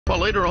Well,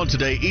 later on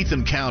today,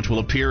 Ethan Couch will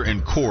appear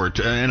in court,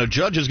 and a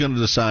judge is going to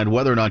decide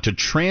whether or not to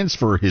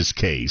transfer his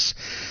case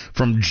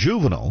from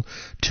juvenile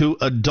to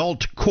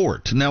adult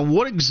court. Now,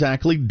 what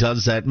exactly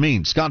does that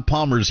mean? Scott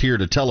Palmer is here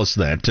to tell us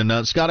that.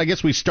 And, Scott, I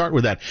guess we start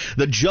with that.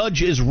 The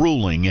judge is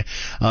ruling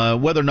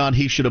whether or not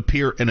he should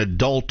appear in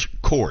adult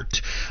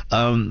court.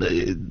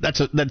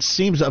 That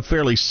seems a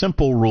fairly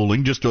simple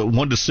ruling, just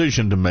one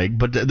decision to make,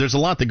 but there's a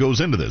lot that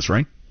goes into this,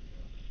 right?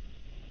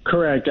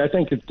 Correct. I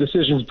think the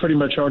decision's pretty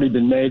much already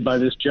been made by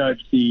this judge.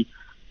 The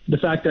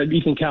fact that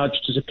Ethan Couch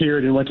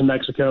disappeared and went to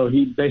Mexico,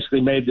 he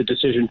basically made the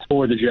decision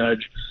for the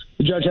judge.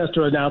 The judge has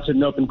to announce it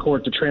in open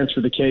court to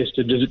transfer the case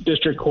to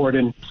district court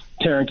in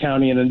Tarrant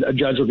County, and a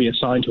judge will be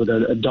assigned to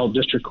an adult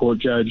district court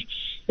judge.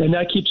 And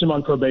that keeps him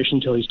on probation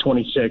until he's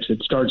 26.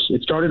 It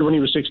started when he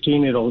was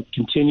 16. It'll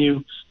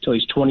continue till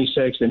he's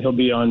 26, and he'll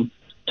be on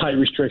tight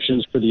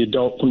restrictions from the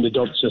adult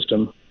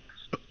system.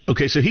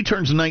 Okay, so he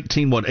turns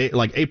 19,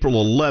 like April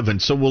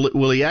 11th. So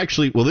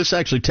will this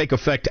actually take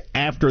effect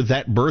after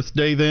that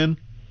birthday then?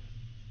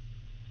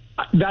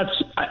 I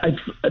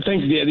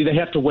think they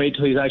have to wait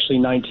till he's actually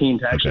 19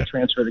 to actually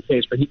transfer the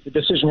case. But the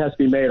decision has to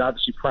be made,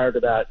 obviously, prior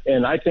to that.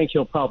 And I think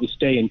he'll probably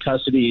stay in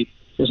custody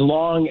as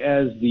long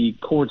as the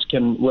courts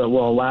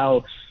will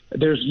allow.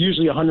 There's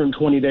usually a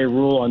 120-day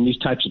rule on these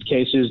types of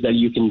cases that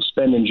you can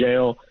spend in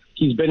jail.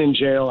 He's been in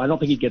jail. I don't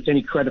think he gets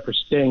any credit for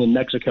staying in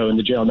Mexico, in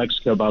the jail in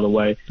Mexico, by the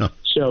way. Huh.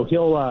 So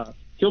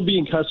he'll be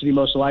in custody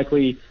most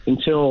likely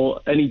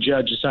until any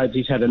judge decides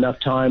he's had enough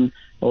time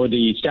or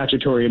the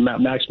statutory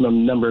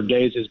maximum number of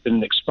days has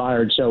been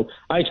expired. So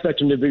I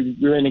expect him to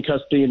remain in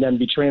custody and then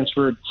be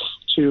transferred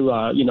to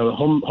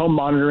home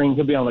monitoring.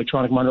 He'll be on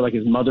electronic monitor like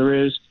his mother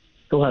is.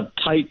 He'll have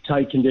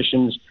tight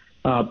conditions.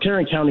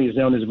 Tarrant County is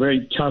known as a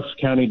very tough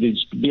county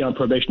to be on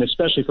probation,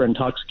 especially for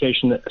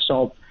intoxication,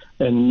 assault,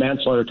 and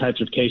manslaughter types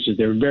of cases.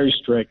 They're very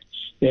strict.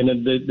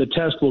 And the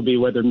test will be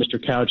whether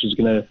Mr. Couch is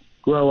going to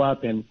grow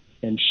up and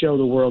show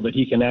the world that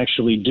he can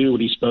actually do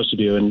what he's supposed to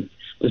do. And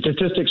the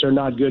statistics are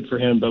not good for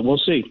him, but we'll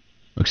see.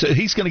 So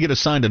he's going to get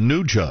assigned a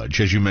new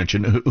judge, as you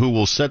mentioned, who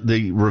will set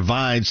the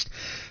revised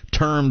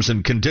terms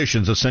and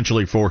conditions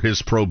essentially for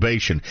his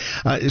probation.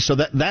 So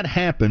that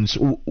happens,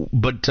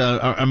 but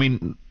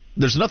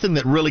there's nothing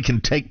that really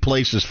can take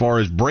place as far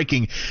as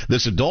breaking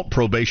this adult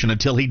probation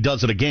until he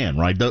does it again,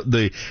 right?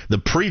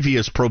 The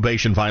previous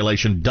probation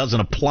violation doesn't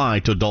apply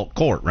to adult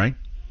court, right?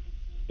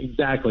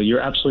 Exactly.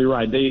 You're absolutely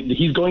right.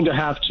 He's going to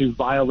have to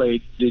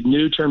violate the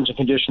new terms and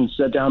conditions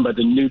set down by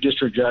the new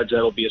district judge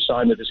that will be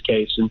assigned to this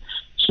case. And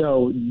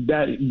so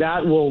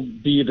that will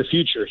be the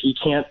future. He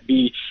can't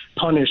be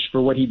punished for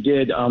what he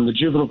did on the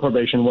juvenile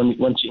probation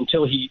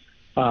until he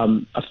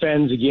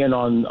offends again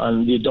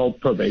on the adult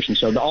probation.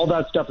 So all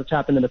that stuff that's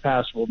happened in the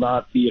past will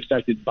not be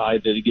affected by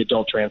the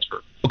adult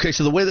transfer. Okay,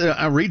 so the way that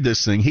I read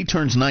this thing, he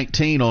turns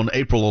 19 on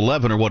April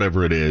 11 or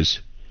whatever it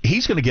is.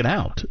 He's going to get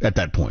out at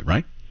that point,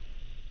 right?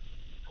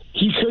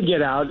 He could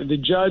get out. The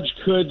judge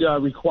could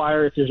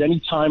require, if there's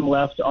any time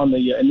left on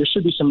the, and there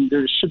should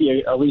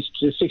be at least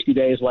 60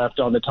 days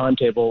left on the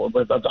timetable of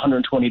the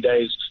 120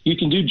 days. You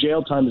can do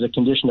jail time as a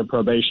condition of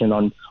probation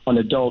on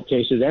adult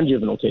cases and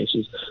juvenile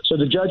cases. So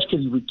the judge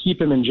could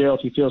keep him in jail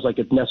if he feels like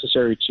it's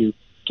necessary to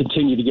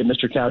continue to get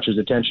Mr. Couch's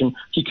attention.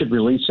 He could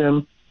release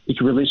him. He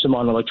could release him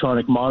on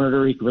electronic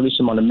monitor. He could release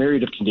him on a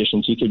myriad of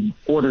conditions. He could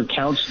order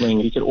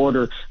counseling. He could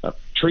order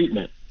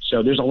treatment.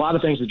 So there's a lot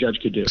of things the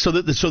judge could do. So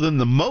then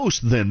the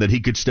most then that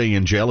he could stay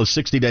in jail is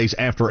 60 days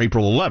after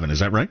April 11. Is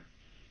that right?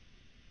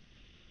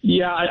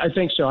 Yeah, I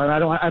think so.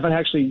 I haven't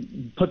actually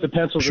put the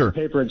pencils in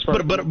paper in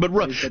front.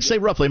 But say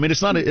roughly. I mean,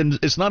 it's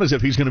not as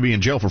if he's going to be in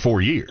jail for 4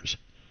 years.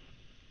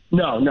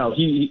 No.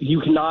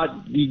 You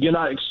cannot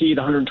exceed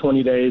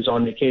 120 days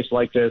on a case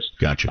like this.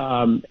 Gotcha.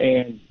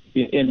 And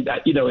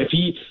if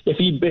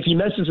he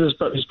messes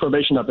his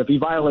probation up, if he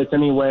violates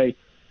any way,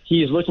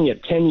 he is looking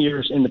at 10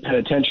 years in the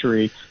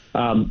penitentiary.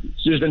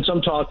 There's been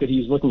some talk that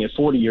he's looking at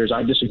 40 years.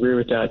 I disagree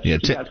with that. Yeah,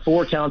 he's got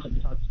 4 counts of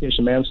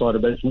intoxication manslaughter,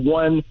 but it's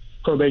one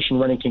probation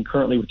running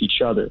concurrently with each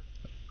other.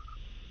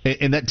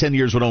 And that 10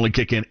 years would only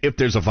kick in if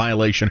there's a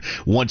violation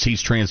once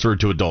he's transferred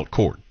to adult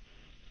court.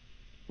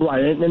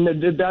 Right, and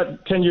that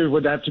 10 years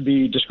would have to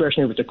be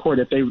discretionary with the court.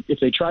 If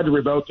they tried to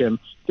revoke him,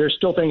 there's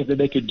still things that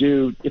they could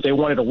do if they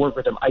wanted to work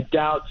with him. I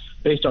doubt,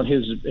 based on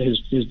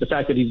the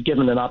fact that he's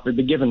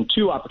been given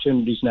 2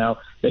 opportunities now,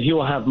 that he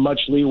will have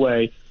much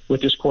leeway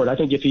with this court. I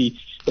think if he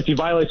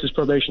violates his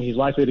probation, he's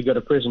likely to go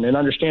to prison. And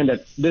understand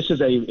that this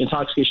is a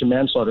intoxication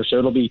manslaughter, so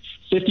it'll be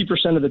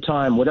 50% of the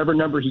time, whatever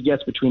number he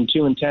gets between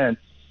 2 and 10.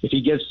 If he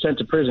gets sent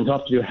to prison, he'll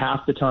have to do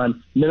half the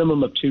time,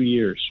 minimum of 2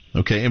 years.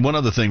 Okay, and one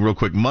other thing real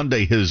quick.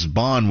 Monday, his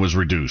bond was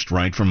reduced,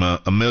 right, from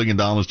 $1 million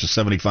to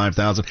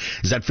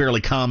 $75,000. Is that fairly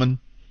common?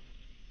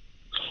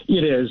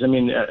 It is. I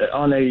mean,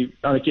 on a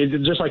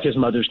just like his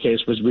mother's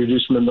case was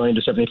reduced from $1 million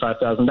to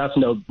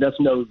 $75,000. That's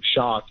no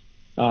shock.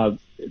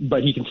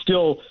 But he can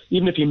still,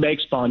 even if he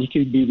makes bond, he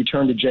could be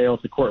returned to jail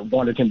if the court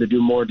wanted him to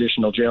do more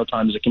additional jail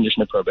time as a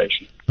condition of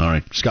probation. All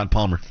right. Scott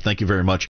Palmer, thank you very much.